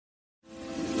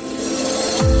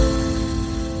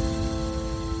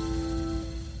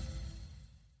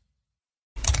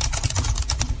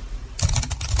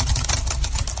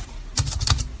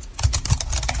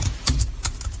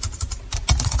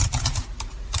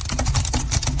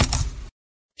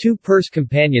Two Purse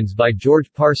Companions by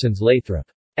George Parsons Lathrop.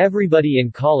 Everybody in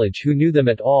college who knew them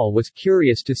at all was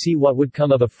curious to see what would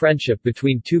come of a friendship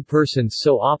between two persons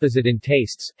so opposite in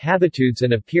tastes, habitudes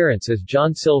and appearance as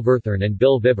John Silverthorne and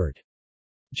Bill Vibbard.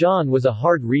 John was a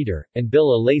hard reader, and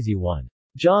Bill a lazy one.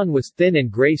 John was thin and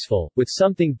graceful, with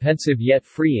something pensive yet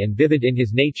free and vivid in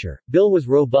his nature. Bill was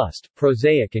robust,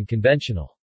 prosaic and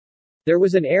conventional. There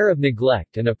was an air of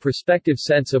neglect and a prospective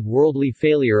sense of worldly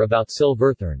failure about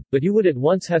Silverthorne, but you would at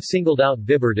once have singled out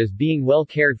Vibbard as being well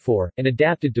cared for, and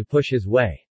adapted to push his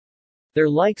way. Their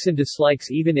likes and dislikes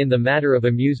even in the matter of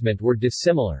amusement were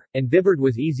dissimilar, and Vibbard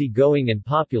was easy-going and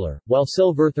popular, while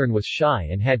Silverthorne was shy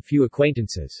and had few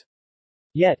acquaintances.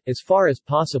 Yet, as far as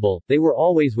possible, they were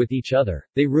always with each other.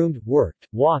 They roomed, worked,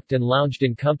 walked and lounged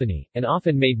in company, and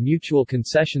often made mutual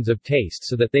concessions of taste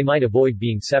so that they might avoid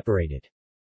being separated.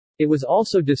 It was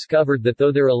also discovered that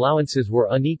though their allowances were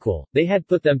unequal, they had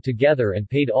put them together and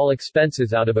paid all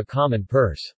expenses out of a common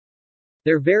purse.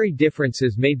 Their very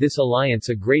differences made this alliance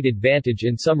a great advantage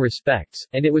in some respects,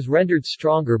 and it was rendered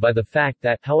stronger by the fact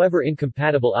that, however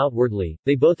incompatible outwardly,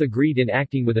 they both agreed in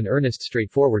acting with an earnest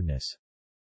straightforwardness.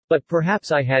 But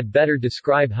perhaps I had better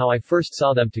describe how I first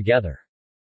saw them together.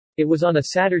 It was on a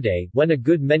Saturday, when a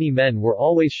good many men were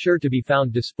always sure to be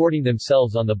found disporting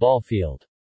themselves on the ball field.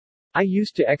 I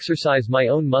used to exercise my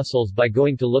own muscles by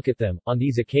going to look at them, on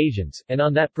these occasions, and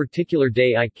on that particular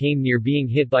day I came near being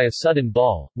hit by a sudden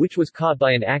ball, which was caught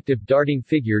by an active darting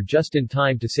figure just in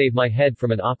time to save my head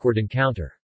from an awkward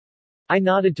encounter. I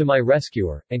nodded to my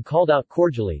rescuer, and called out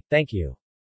cordially, "Thank you."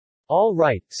 "All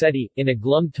right," said he, in a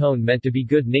glum tone meant to be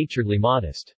good-naturedly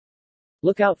modest.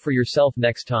 "Look out for yourself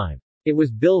next time." It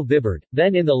was Bill Vibbard.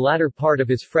 Then in the latter part of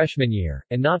his freshman year,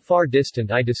 and not far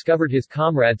distant, I discovered his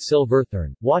comrade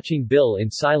Silverthorne, watching Bill in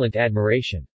silent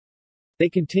admiration. They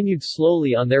continued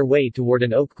slowly on their way toward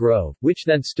an oak grove, which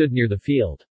then stood near the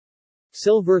field.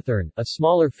 Silverthorne, a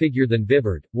smaller figure than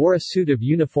Vibbard, wore a suit of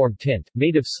uniform tint,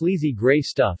 made of sleazy gray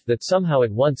stuff that somehow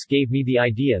at once gave me the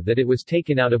idea that it was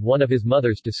taken out of one of his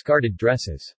mother's discarded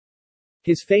dresses.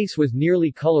 His face was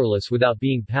nearly colorless without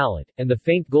being pallid, and the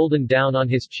faint golden down on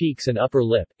his cheeks and upper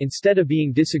lip, instead of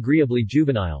being disagreeably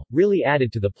juvenile, really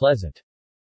added to the pleasant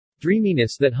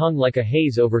dreaminess that hung like a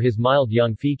haze over his mild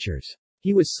young features.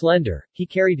 He was slender, he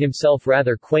carried himself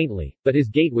rather quaintly, but his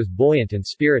gait was buoyant and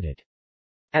spirited.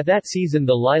 At that season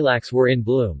the lilacs were in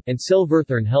bloom, and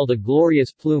Silverthorne held a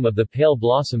glorious plume of the pale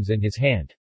blossoms in his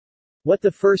hand. What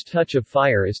the first touch of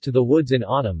fire is to the woods in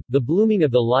autumn, the blooming of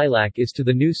the lilac is to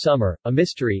the new summer, a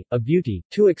mystery, a beauty,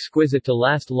 too exquisite to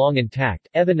last long intact,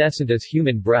 evanescent as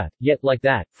human breath, yet, like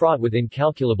that, fraught with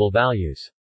incalculable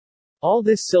values. All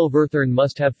this Silverthorne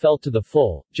must have felt to the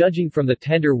full, judging from the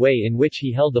tender way in which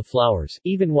he held the flowers,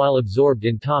 even while absorbed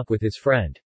in talk with his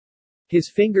friend. His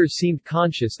fingers seemed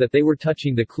conscious that they were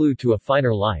touching the clue to a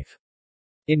finer life.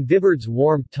 In Vibbard's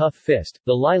warm, tough fist,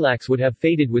 the lilacs would have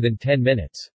faded within 10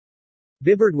 minutes.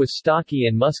 Vibbard was stocky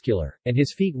and muscular, and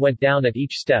his feet went down at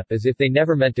each step as if they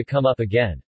never meant to come up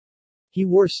again. He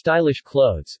wore stylish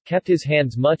clothes, kept his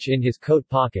hands much in his coat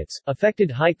pockets, affected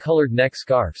high-colored neck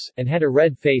scarfs, and had a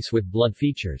red face with blunt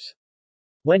features.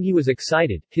 When he was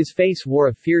excited, his face wore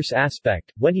a fierce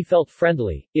aspect. When he felt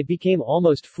friendly, it became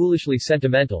almost foolishly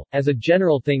sentimental. As a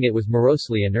general thing it was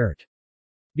morosely inert.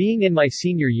 Being in my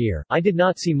senior year, I did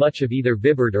not see much of either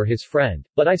Vibbard or his friend,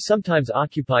 but I sometimes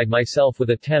occupied myself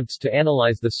with attempts to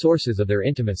analyze the sources of their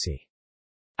intimacy.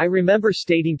 I remember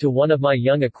stating to one of my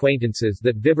young acquaintances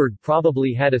that Vibbard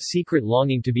probably had a secret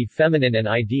longing to be feminine and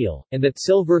ideal, and that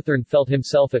Silverthorne felt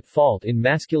himself at fault in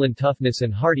masculine toughness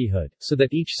and hardihood, so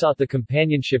that each sought the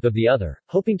companionship of the other,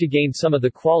 hoping to gain some of the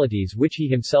qualities which he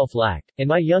himself lacked, and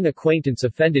my young acquaintance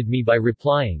offended me by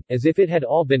replying, as if it had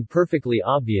all been perfectly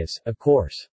obvious, "Of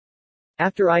course."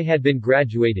 After I had been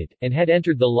graduated, and had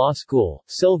entered the law school,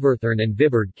 Silverthorne and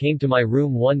Vibbard came to my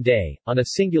room one day, on a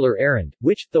singular errand,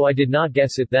 which, though I did not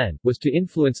guess it then, was to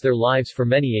influence their lives for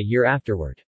many a year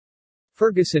afterward.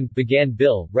 "Ferguson," began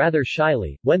Bill, rather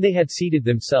shyly, when they had seated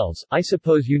themselves, "I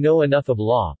suppose you know enough of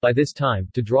law, by this time,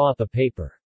 to draw up a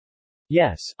paper."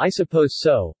 "Yes, I suppose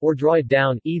so, or draw it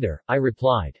down, either," I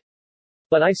replied.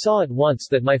 But I saw at once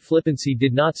that my flippancy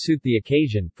did not suit the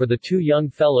occasion, for the two young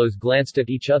fellows glanced at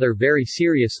each other very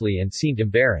seriously and seemed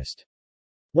embarrassed.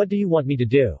 "What do you want me to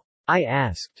do?" I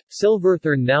asked.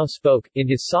 Silverthorne now spoke, in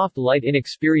his soft light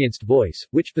inexperienced voice,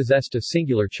 which possessed a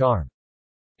singular charm.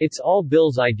 "It's all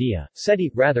Bill's idea," said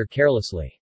he, rather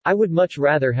carelessly. "I would much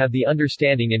rather have the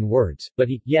understanding in words, but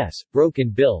yes," broke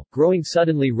in Bill, growing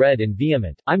suddenly red and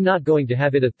vehement, "I'm not going to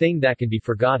have it a thing that can be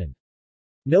forgotten.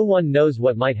 No one knows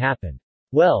what might happen."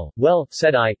 Well,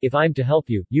 said I, if I'm to help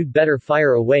you, you'd better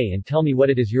fire away and tell me what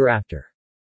it is you're after."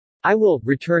 I will,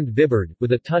 returned Vibert,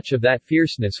 with a touch of that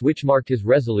fierceness which marked his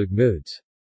resolute moods.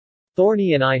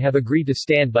 Thorny and I have agreed to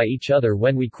stand by each other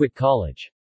when we quit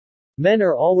college. Men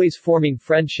are always forming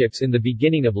friendships in the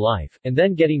beginning of life, and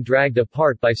then getting dragged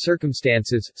apart by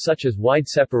circumstances, such as wide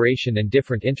separation and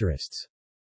different interests.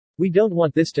 We don't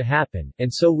want this to happen,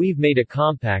 and so we've made a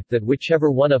compact that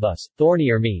whichever one of us, Thorny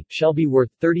or me, shall be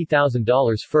worth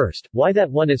 $30,000 first, why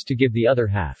that one is to give the other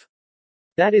half.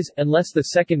 That is, unless the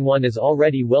second one is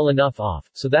already well enough off,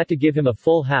 so that to give him a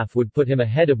full half would put him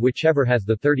ahead of whichever has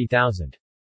the 30,000.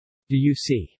 Do you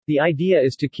see? The idea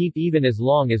is to keep even as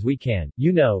long as we can,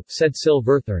 you know, said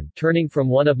Silverthorne, turning from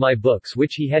one of my books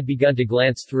which he had begun to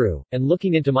glance through, and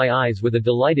looking into my eyes with a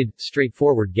delighted,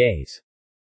 straightforward gaze.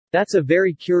 That's a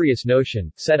very curious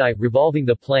notion, said I, revolving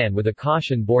the plan with a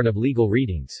caution born of legal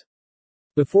readings.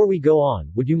 Before we go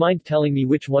on, would you mind telling me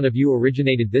which one of you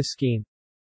originated this scheme?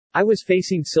 I was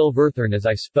facing Silverthorne as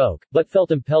I spoke, but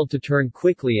felt impelled to turn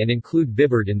quickly and include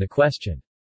Vibert in the question.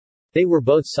 They were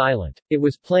both silent. It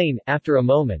was plain, after a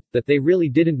moment, that they really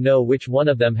didn't know which one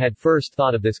of them had first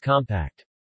thought of this compact.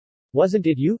 Wasn't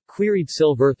it you? Queried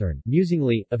Silverthorne,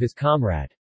 musingly, of his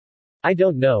comrade. I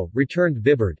don't know, returned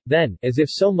Vibert, then, as if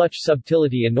so much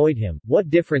subtlety annoyed him, what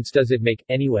difference does it make,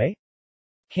 anyway?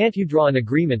 Can't you draw an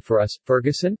agreement for us,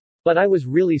 Ferguson? But I was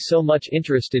really so much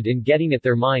interested in getting at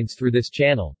their minds through this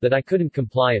channel, that I couldn't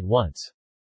comply at once.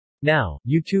 Now,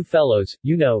 you two fellows,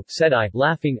 you know, said I,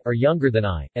 laughing, are younger than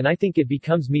I, and I think it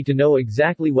becomes me to know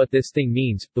exactly what this thing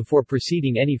means, before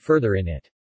proceeding any further in it.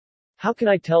 How can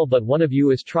I tell but one of you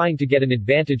is trying to get an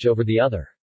advantage over the other?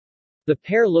 The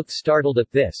pair looked startled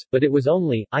at this, but it was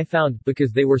only, I found,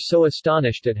 because they were so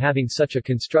astonished at having such a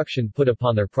construction put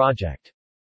upon their project.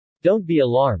 Don't be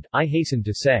alarmed, I hastened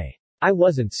to say. I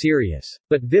wasn't serious.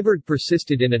 But Vibert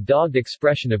persisted in a dogged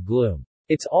expression of gloom.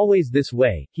 It's always this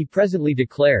way, he presently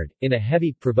declared, in a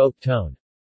heavy, provoked tone.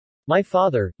 My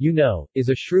father, you know, is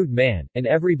a shrewd man, and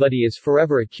everybody is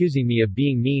forever accusing me of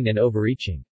being mean and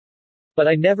overreaching. But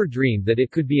I never dreamed that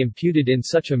it could be imputed in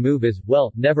such a move as,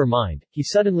 well, never mind, he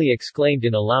suddenly exclaimed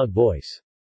in a loud voice.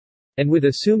 And with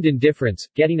assumed indifference,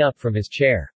 getting up from his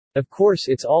chair. Of course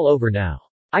it's all over now.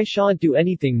 I shan't do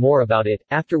anything more about it,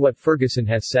 after what Ferguson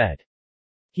has said.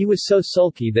 He was so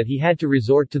sulky that he had to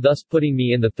resort to thus putting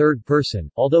me in the third person,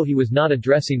 although he was not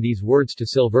addressing these words to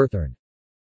Silverthorne.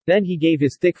 Then he gave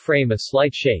his thick frame a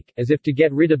slight shake, as if to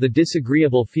get rid of the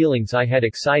disagreeable feelings I had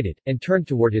excited, and turned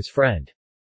toward his friend.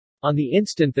 On the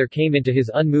instant there came into his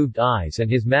unmoved eyes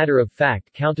and his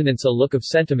matter-of-fact countenance a look of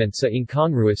sentiment so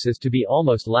incongruous as to be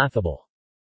almost laughable.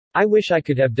 I wish I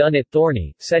could have done it,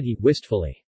 Thorny, said he,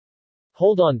 wistfully.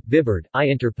 Hold on, Vibert, I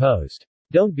interposed.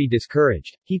 Don't be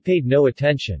discouraged. He paid no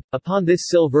attention. Upon this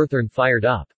Silverthorne fired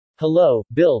up. Hello,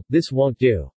 Bill, this won't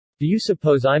do. Do you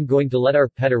suppose I'm going to let our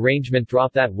pet arrangement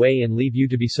drop that way and leave you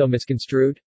to be so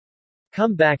misconstrued?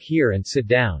 Come back here and sit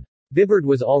down. Vibert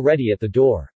was already at the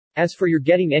door. As for your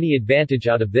getting any advantage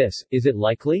out of this, is it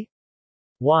likely?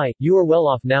 Why, you are well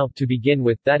off now, to begin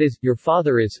with, that is, your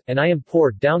father is, and I am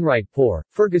poor, downright poor.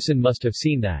 Ferguson must have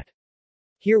seen that.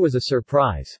 Here was a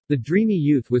surprise. The dreamy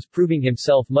youth was proving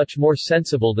himself much more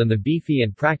sensible than the beefy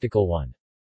and practical one.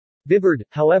 Vibert,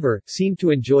 however, seemed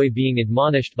to enjoy being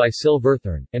admonished by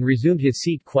Silverthorne, and resumed his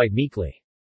seat quite meekly.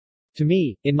 To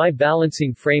me, in my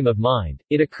balancing frame of mind,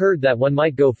 it occurred that one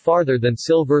might go farther than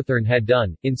Silverthorne had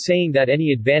done, in saying that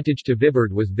any advantage to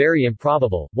Vibert was very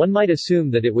improbable. One might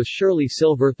assume that it was surely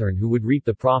Silverthorne who would reap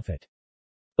the profit.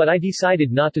 But I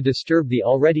decided not to disturb the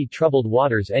already troubled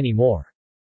waters any more.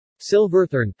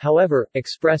 Silverthorne, however,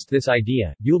 expressed this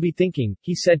idea. You'll be thinking,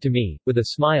 he said to me, with a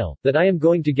smile, that I am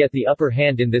going to get the upper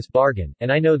hand in this bargain,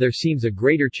 and I know there seems a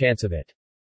greater chance of it.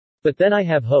 But then I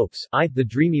have hopes. The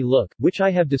dreamy look, which I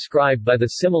have described by the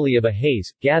simile of a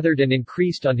haze, gathered and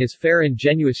increased on his fair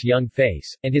ingenuous young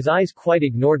face, and his eyes quite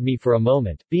ignored me for a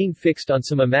moment, being fixed on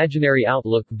some imaginary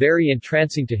outlook very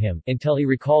entrancing to him, until he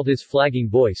recalled his flagging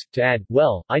voice, to add,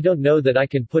 well, I don't know that I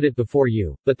can put it before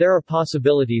you, but there are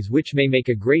possibilities which may make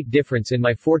a great difference in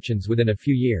my fortunes within a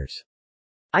few years.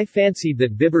 I fancied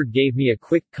that Vibert gave me a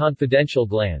quick, confidential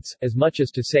glance, as much as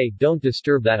to say, don't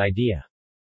disturb that idea.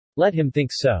 Let him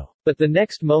think so. But the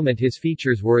next moment his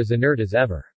features were as inert as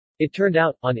ever. It turned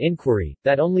out, on inquiry,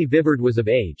 that only Vibert was of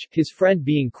age, his friend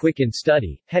being quick in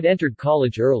study, had entered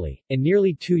college early, and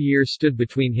nearly 2 years stood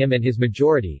between him and his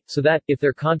majority, so that, if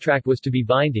their contract was to be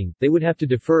binding, they would have to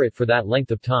defer it for that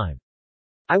length of time.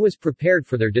 I was prepared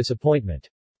for their disappointment.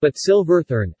 But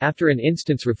Silverthorne, after an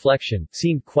instant's reflection,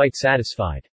 seemed quite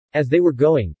satisfied. As they were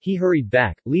going, he hurried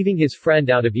back, leaving his friend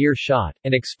out of earshot,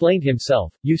 and explained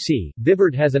himself, "You see,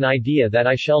 Vibert has an idea that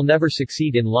I shall never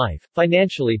succeed in life,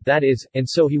 financially, that is, and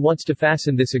so he wants to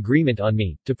fasten this agreement on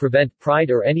me, to prevent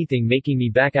pride or anything making me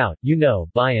back out, you know,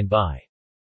 by and by.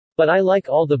 But I like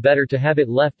all the better to have it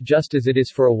left just as it is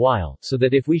for a while, so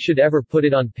that if we should ever put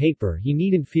it on paper he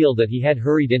needn't feel that he had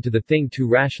hurried into the thing too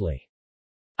rashly."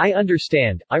 "I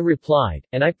understand," I replied,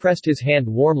 and I pressed his hand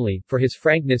warmly, for his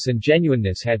frankness and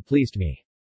genuineness had pleased me.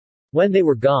 When they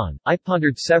were gone, I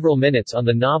pondered several minutes on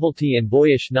the novelty and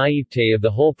boyish naivete of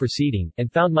the whole proceeding,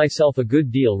 and found myself a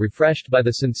good deal refreshed by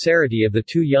the sincerity of the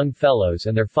two young fellows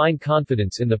and their fine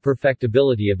confidence in the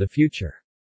perfectibility of the future.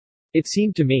 It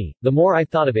seemed to me, the more I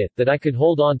thought of it, that I could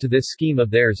hold on to this scheme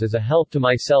of theirs as a help to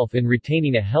myself in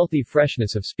retaining a healthy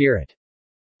freshness of spirit.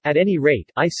 "At any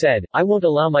rate," I said, "I won't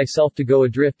allow myself to go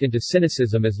adrift into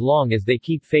cynicism as long as they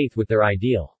keep faith with their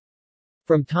ideal."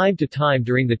 From time to time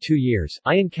during the 2 years,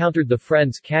 I encountered the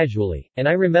friends casually, and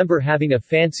I remember having a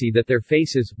fancy that their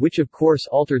faces, which of course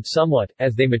altered somewhat,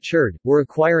 as they matured, were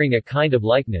acquiring a kind of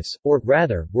likeness, or,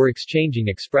 rather, were exchanging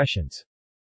expressions.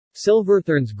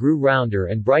 Silverthorne's grew rounder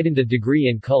and brightened a degree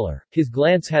in color, his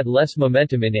glance had less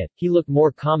momentum in it, he looked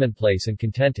more commonplace and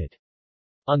contented.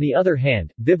 On the other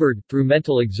hand, Vibert, through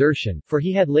mental exertion, for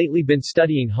he had lately been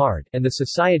studying hard, and the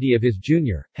society of his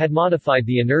junior, had modified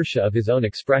the inertia of his own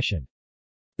expression.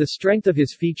 The strength of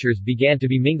his features began to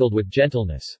be mingled with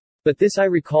gentleness. But this I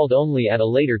recalled only at a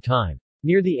later time.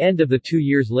 Near the end of the 2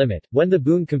 years limit, when the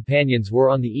boon companions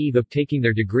were on the eve of taking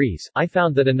their degrees, I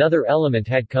found that another element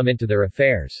had come into their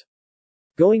affairs.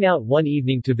 Going out one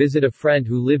evening to visit a friend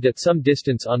who lived at some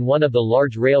distance on one of the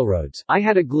large railroads, I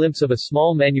had a glimpse of a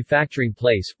small manufacturing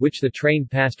place, which the train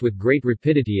passed with great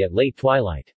rapidity at late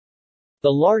twilight.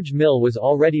 The large mill was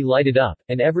already lighted up,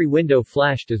 and every window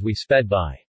flashed as we sped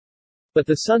by. But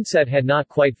the sunset had not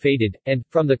quite faded, and,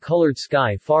 from the colored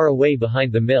sky far away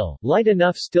behind the mill, light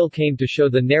enough still came to show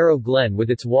the narrow glen with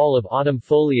its wall of autumn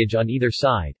foliage on either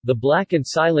side, the black and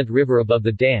silent river above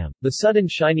the dam, the sudden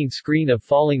shining screen of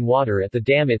falling water at the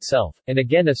dam itself, and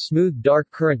again a smooth dark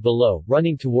current below,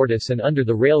 running toward us and under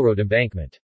the railroad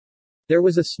embankment. There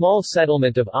was a small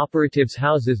settlement of operatives'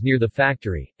 houses near the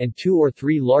factory, and 2 or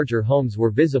 3 larger homes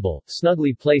were visible,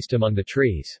 snugly placed among the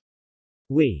trees.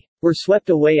 We were swept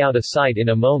away out of sight in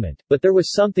a moment, but there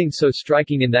was something so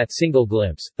striking in that single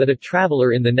glimpse, that a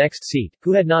traveler in the next seat,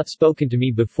 who had not spoken to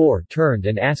me before, turned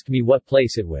and asked me what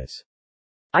place it was.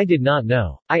 I did not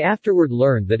know. I afterward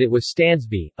learned that it was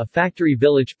Stansby, a factory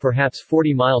village perhaps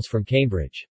 40 miles from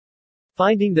Cambridge.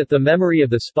 Finding that the memory of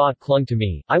the spot clung to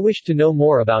me, I wished to know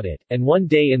more about it, and one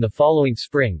day in the following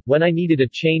spring, when I needed a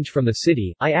change from the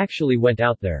city, I actually went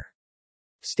out there.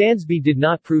 Stansby did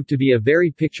not prove to be a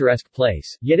very picturesque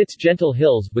place, yet its gentle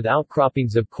hills, with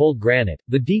outcroppings of cold granite,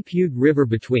 the deep-hued river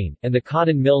between, and the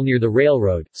cotton mill near the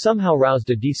railroad, somehow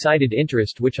roused a decided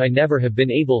interest which I never have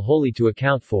been able wholly to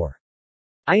account for.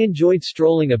 I enjoyed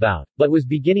strolling about, but was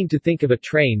beginning to think of a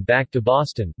train back to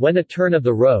Boston, when a turn of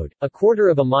the road, a quarter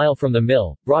of a mile from the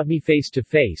mill, brought me face to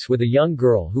face with a young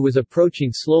girl who was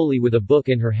approaching slowly with a book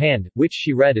in her hand, which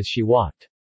she read as she walked.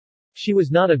 She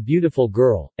was not a beautiful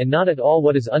girl, and not at all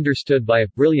what is understood by a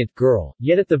brilliant girl,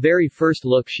 yet at the very first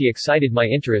look she excited my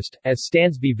interest, as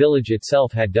Stansby village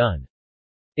itself had done.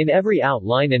 In every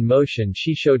outline and motion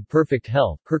she showed perfect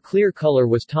health, her clear color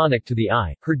was tonic to the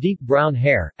eye, her deep brown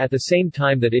hair, at the same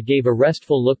time that it gave a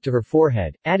restful look to her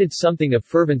forehead, added something of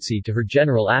fervency to her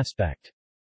general aspect.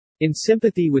 In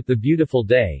sympathy with the beautiful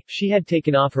day, she had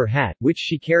taken off her hat, which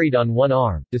she carried on one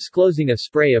arm, disclosing a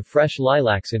spray of fresh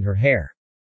lilacs in her hair.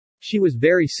 She was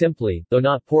very simply, though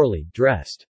not poorly,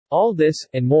 dressed. All this,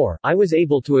 and more, I was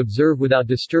able to observe without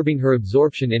disturbing her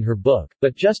absorption in her book,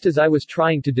 but just as I was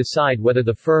trying to decide whether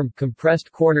the firm,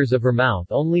 compressed corners of her mouth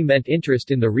only meant interest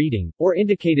in the reading, or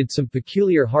indicated some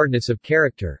peculiar hardness of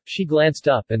character, she glanced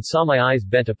up and saw my eyes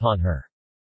bent upon her.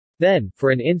 Then, for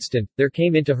an instant, there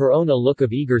came into her own a look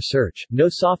of eager search, no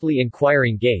softly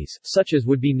inquiring gaze, such as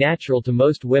would be natural to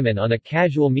most women on a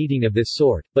casual meeting of this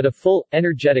sort, but a full,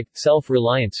 energetic,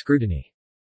 self-reliant scrutiny.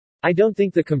 I don't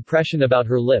think the compression about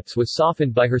her lips was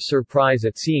softened by her surprise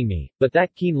at seeing me, but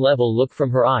that keen level look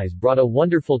from her eyes brought a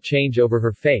wonderful change over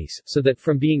her face, so that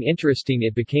from being interesting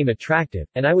it became attractive,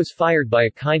 and I was fired by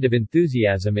a kind of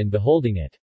enthusiasm in beholding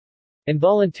it.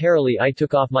 Involuntarily I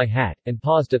took off my hat, and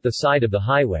paused at the side of the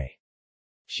highway.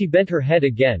 She bent her head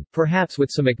again, perhaps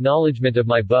with some acknowledgement of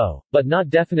my bow, but not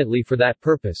definitely for that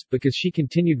purpose, because she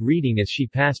continued reading as she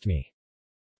passed me.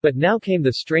 But now came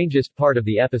the strangest part of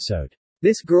the episode.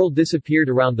 This girl disappeared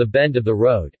around the bend of the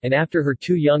road, and after her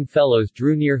 2 young fellows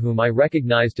drew near whom I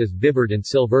recognized as Vibert and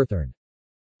Silverthorne.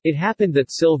 It happened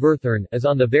that Silverthorne, as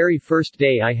on the very first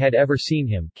day I had ever seen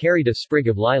him, carried a sprig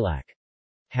of lilac.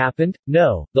 Happened?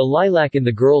 No, the lilac in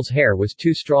the girl's hair was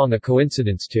too strong a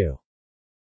coincidence to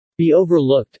be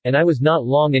overlooked, and I was not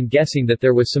long in guessing that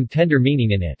there was some tender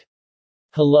meaning in it.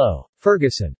 Hello,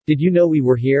 Ferguson. Did you know we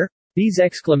were here? These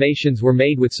exclamations were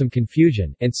made with some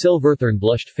confusion, and Silverthorne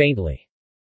blushed faintly.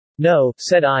 No,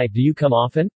 said I, do you come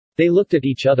often? They looked at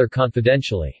each other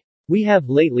confidentially. We have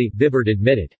lately, Vibert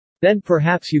admitted. Then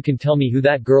perhaps you can tell me who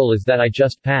that girl is that I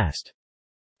just passed.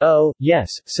 Oh, yes,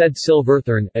 said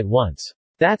Silverthorne, at once.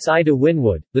 That's Ida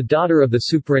Winwood, the daughter of the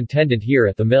superintendent here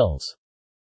at the mills.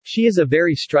 She is a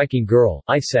very striking girl,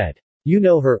 I said. You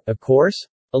know her, of course?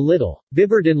 A little.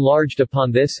 Vibert enlarged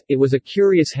upon this. It was a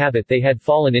curious habit they had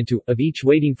fallen into, of each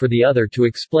waiting for the other to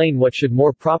explain what should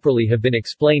more properly have been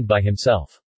explained by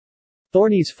himself.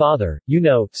 Thorny's father, you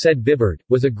know, said Vibert,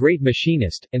 was a great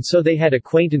machinist, and so they had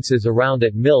acquaintances around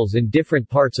at mills in different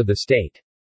parts of the state.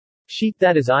 She,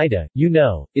 that is Ida, you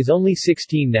know, is only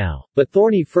 16 now, but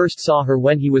Thorny first saw her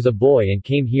when he was a boy and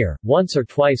came here, once or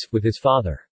twice, with his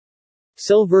father.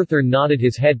 Silverthorne nodded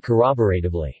his head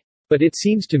corroboratively. But it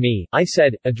seems to me, I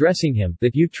said, addressing him,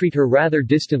 that you treat her rather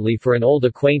distantly for an old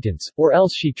acquaintance, or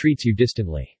else she treats you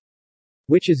distantly.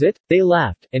 Which is it? They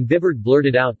laughed, and Vibert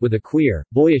blurted out, with a queer,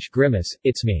 boyish grimace,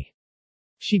 it's me.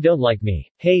 She don't like me.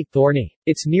 Hey, Thorny.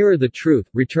 It's nearer the truth,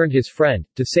 returned his friend,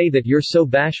 to say that you're so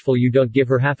bashful you don't give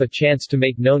her half a chance to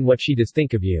make known what she does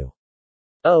think of you.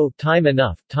 Oh, time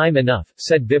enough,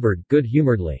 said Vibert,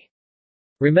 good-humoredly.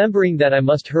 Remembering that I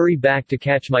must hurry back to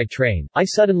catch my train, I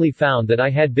suddenly found that I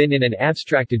had been in an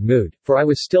abstracted mood, for I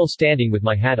was still standing with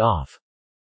my hat off.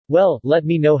 Well, let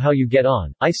me know how you get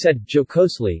on, I said,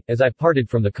 jocosely, as I parted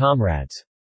from the comrades.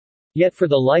 Yet for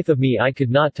the life of me I could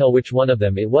not tell which one of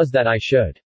them it was that I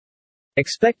should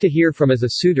expect to hear from as a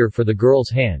suitor for the girl's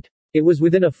hand. It was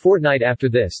within a fortnight after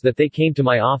this that they came to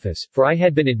my office, for I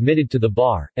had been admitted to the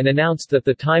bar, and announced that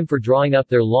the time for drawing up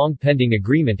their long-pending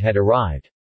agreement had arrived.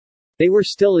 They were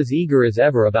still as eager as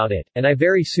ever about it, and I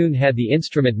very soon had the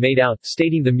instrument made out,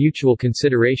 stating the mutual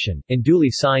consideration, and duly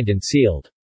signed and sealed.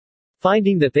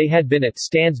 Finding that they had been at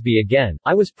Stansby again,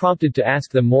 I was prompted to ask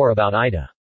them more about Ida.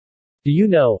 Do you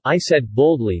know, I said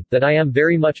boldly, that I am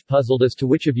very much puzzled as to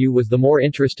which of you was the more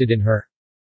interested in her?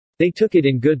 They took it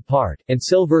in good part, and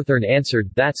Silverthorne answered,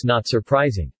 that's not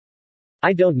surprising.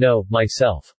 I don't know,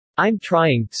 myself. I'm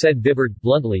trying, said Vibert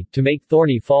bluntly, to make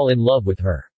Thorny fall in love with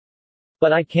her.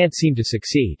 But I can't seem to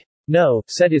succeed. No,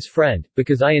 said his friend,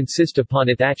 because I insist upon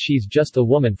it that she's just the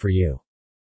woman for you.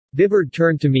 Vibert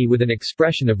turned to me with an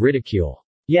expression of ridicule.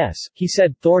 Yes, he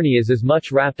said, Thorny is as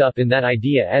much wrapped up in that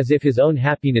idea as if his own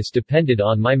happiness depended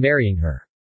on my marrying her.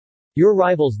 Your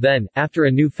rivals then, after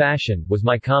a new fashion, was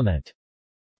my comment.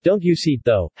 Don't you see,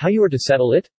 though, how you are to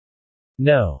settle it?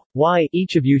 No. Why,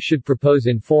 each of you should propose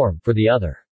in form, for the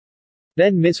other.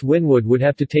 Then Miss Winwood would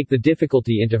have to take the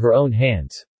difficulty into her own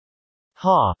hands.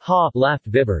 Ha, ha, laughed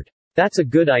Vibert. That's a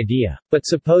good idea. But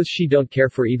suppose she don't care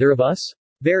for either of us?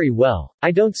 Very well. I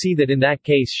don't see that in that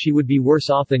case she would be worse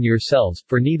off than yourselves,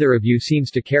 for neither of you seems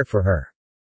to care for her.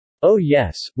 Oh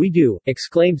yes, we do,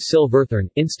 exclaimed Silverthorne,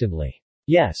 instantly.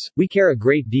 Yes, we care a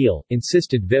great deal,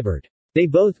 insisted Vibert. They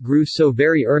both grew so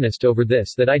very earnest over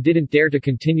this that I didn't dare to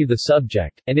continue the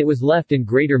subject, and it was left in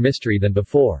greater mystery than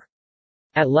before.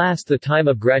 At last the time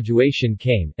of graduation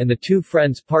came, and the two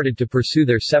friends parted to pursue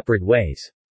their separate ways.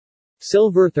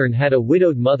 Silverthorne had a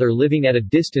widowed mother living at a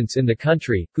distance in the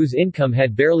country, whose income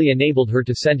had barely enabled her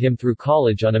to send him through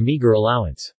college on a meager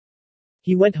allowance.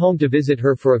 He went home to visit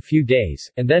her for a few days,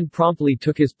 and then promptly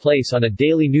took his place on a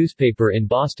daily newspaper in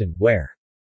Boston, where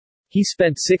he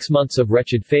spent 6 months of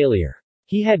wretched failure.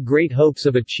 He had great hopes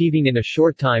of achieving in a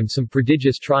short time some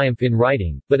prodigious triumph in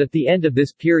writing, but at the end of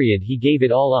this period he gave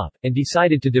it all up, and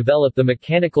decided to develop the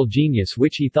mechanical genius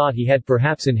which he thought he had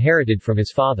perhaps inherited from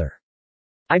his father.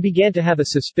 I began to have a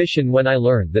suspicion when I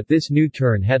learned that this new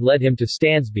turn had led him to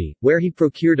Stansby, where he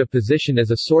procured a position as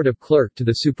a sort of clerk to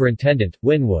the superintendent,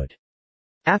 Winwood.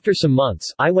 After some months,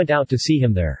 I went out to see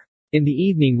him there. In the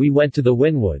evening we went to the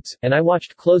Winwoods, and I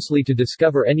watched closely to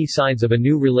discover any signs of a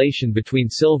new relation between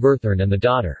Silverthorne and the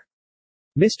daughter.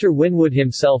 Mr. Winwood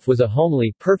himself was a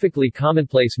homely, perfectly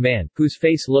commonplace man, whose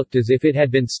face looked as if it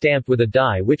had been stamped with a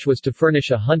die which was to furnish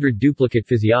 100 duplicate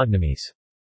physiognomies.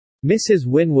 Mrs.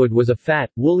 Winwood was a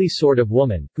fat, woolly sort of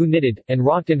woman, who knitted, and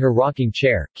rocked in her rocking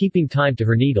chair, keeping time to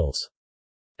her needles.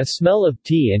 A smell of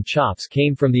tea and chops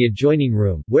came from the adjoining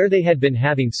room, where they had been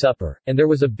having supper, and there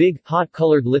was a big,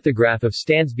 hot-colored lithograph of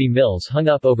Stansby Mills hung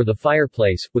up over the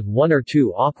fireplace, with 1 or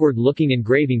 2 awkward-looking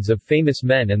engravings of famous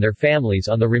men and their families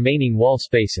on the remaining wall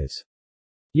spaces.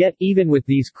 Yet, even with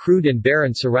these crude and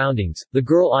barren surroundings, the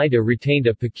girl Ida retained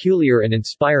a peculiar and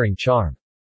inspiring charm.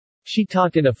 She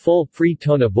talked in a full, free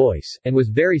tone of voice, and was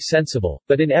very sensible,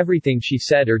 but in everything she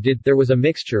said or did, there was a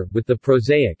mixture, with the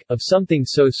prosaic, of something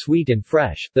so sweet and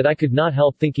fresh, that I could not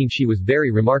help thinking she was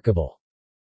very remarkable.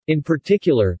 In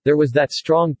particular, there was that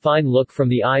strong, fine look from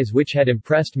the eyes which had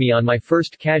impressed me on my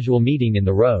first casual meeting in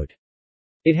the road.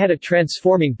 It had a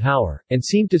transforming power, and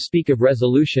seemed to speak of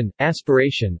resolution,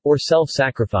 aspiration, or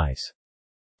self-sacrifice.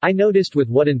 I noticed with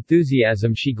what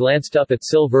enthusiasm she glanced up at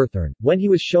Silverthorne, when he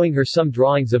was showing her some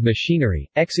drawings of machinery,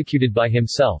 executed by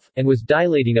himself, and was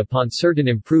dilating upon certain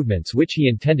improvements which he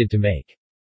intended to make.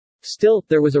 Still,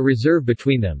 there was a reserve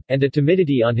between them, and a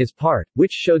timidity on his part,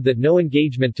 which showed that no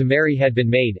engagement to marry had been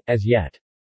made, as yet.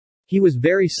 He was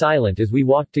very silent as we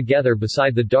walked together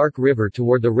beside the dark river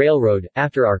toward the railroad,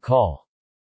 after our call.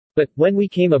 But, when we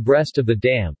came abreast of the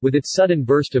dam, with its sudden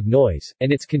burst of noise,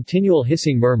 and its continual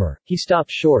hissing murmur, he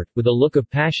stopped short, with a look of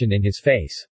passion in his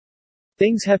face.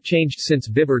 "Things have changed since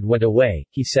Vibert went away,"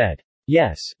 he said.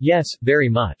 Yes, very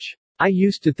much. I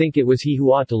used to think it was he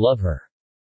who ought to love her."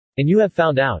 "And you have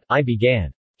found out," I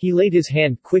began. He laid his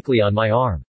hand quickly on my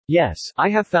arm. "Yes, I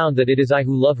have found that it is I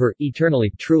who love her,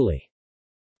 eternally, truly.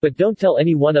 But don't tell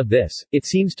any one of this, it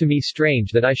seems to me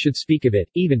strange that I should speak of it,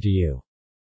 even to you.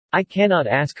 I cannot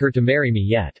ask her to marry me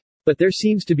yet. But there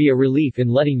seems to be a relief in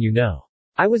letting you know."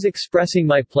 I was expressing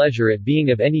my pleasure at being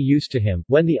of any use to him,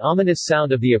 when the ominous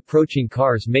sound of the approaching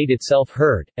cars made itself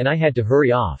heard, and I had to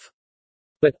hurry off.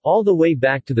 But, all the way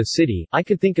back to the city, I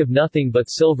could think of nothing but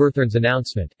Silverthorne's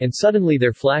announcement, and suddenly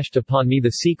there flashed upon me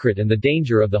the secret and the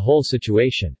danger of the whole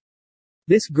situation.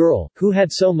 This girl, who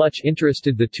had so much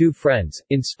interested the two friends,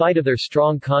 in spite of their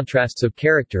strong contrasts of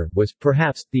character, was,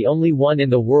 perhaps, the only one in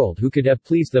the world who could have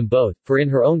pleased them both, for in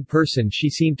her own person she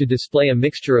seemed to display a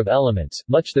mixture of elements,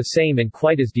 much the same and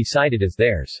quite as decided as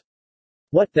theirs.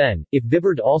 What then, if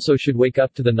Vibert also should wake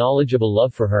up to the knowledge of a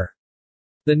love for her?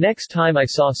 The next time I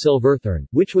saw Silverthorne,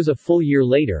 which was a full year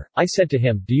later, I said to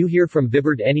him, "Do you hear from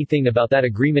Vibert anything about that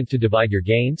agreement to divide your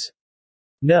gains?"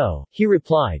 "No," he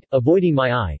replied, avoiding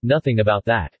my eye, "nothing about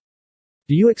that."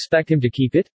 "Do you expect him to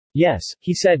keep it?" "Yes,"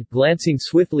 he said, glancing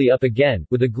swiftly up again,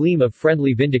 with a gleam of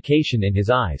friendly vindication in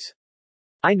his eyes.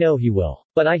 "I know he will.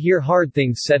 But I hear hard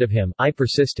things said of him," I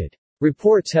persisted.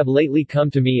 "Reports have lately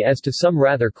come to me as to some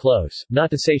rather close,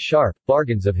 not to say sharp,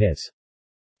 bargains of his.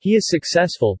 He is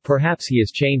successful, perhaps he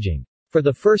is changing." For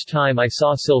the first time I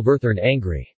saw Silverthorne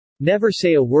angry. "Never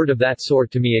say a word of that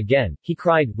sort to me again," he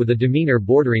cried, with a demeanor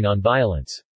bordering on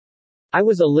violence. I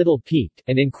was a little piqued,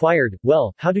 and inquired,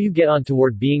 "Well, how do you get on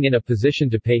toward being in a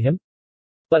position to pay him?"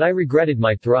 But I regretted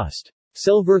my thrust.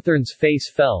 Silverthorne's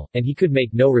face fell, and he could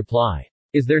make no reply.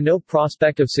 "Is there no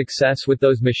prospect of success with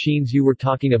those machines you were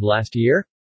talking of last year?"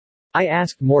 I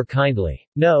asked more kindly.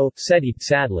 "No," said he,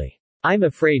 sadly. "I'm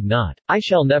afraid not. I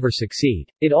shall never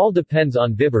succeed. It all depends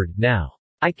on Vibert, now.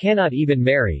 I cannot even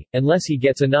marry, unless he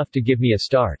gets enough to give me a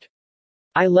start."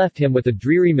 I left him with a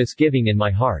dreary misgiving in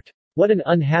my heart. What an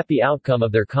unhappy outcome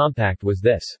of their compact was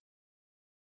this.